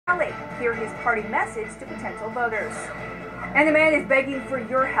Hear his party message to potential voters. And the man is begging for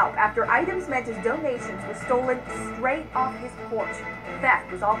your help after items meant as donations were stolen straight off his porch.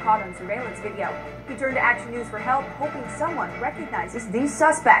 Theft was all caught on surveillance video. He turned to Action News for help, hoping someone recognizes these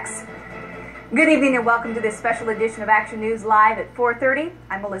suspects. Good evening and welcome to this special edition of Action News Live at 4:30.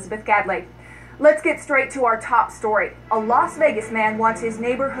 I'm Elizabeth Gadley. Let's get straight to our top story. A Las Vegas man wants his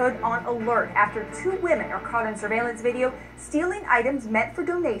neighborhood on alert after two women are caught on surveillance video stealing items meant for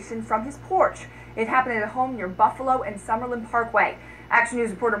donation from his porch. It happened at a home near Buffalo and Summerlin Parkway. Action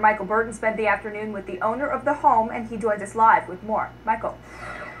News reporter Michael Burton spent the afternoon with the owner of the home, and he joins us live with more. Michael.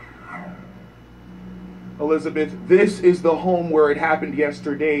 Elizabeth, this is the home where it happened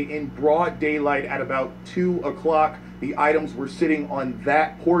yesterday in broad daylight at about 2 o'clock. The items were sitting on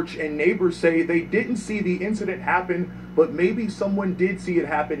that porch, and neighbors say they didn't see the incident happen, but maybe someone did see it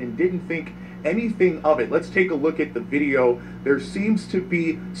happen and didn't think anything of it. Let's take a look at the video. There seems to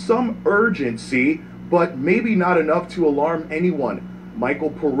be some urgency, but maybe not enough to alarm anyone.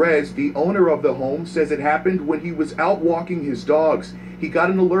 Michael Perez, the owner of the home, says it happened when he was out walking his dogs. He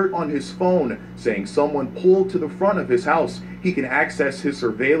got an alert on his phone saying someone pulled to the front of his house. He can access his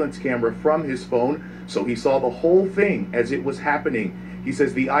surveillance camera from his phone, so he saw the whole thing as it was happening. He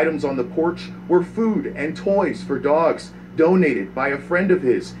says the items on the porch were food and toys for dogs, donated by a friend of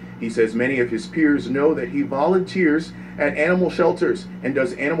his. He says many of his peers know that he volunteers at animal shelters and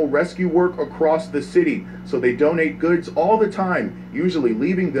does animal rescue work across the city, so they donate goods all the time, usually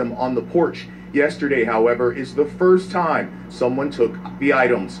leaving them on the porch. Yesterday, however, is the first time someone took the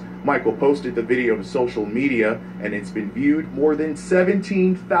items. Michael posted the video to social media, and it's been viewed more than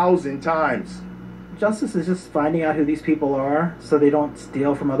 17,000 times. Justice is just finding out who these people are so they don't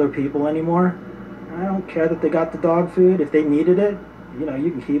steal from other people anymore. I don't care that they got the dog food. If they needed it, you know, you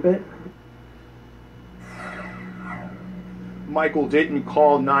can keep it. Michael didn't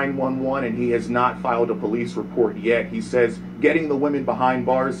call 911 and he has not filed a police report yet. He says getting the women behind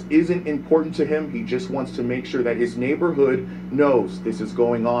bars isn't important to him. He just wants to make sure that his neighborhood knows this is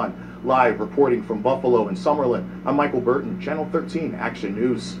going on. Live reporting from Buffalo and Summerlin, I'm Michael Burton, Channel 13 Action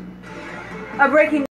News. A breaking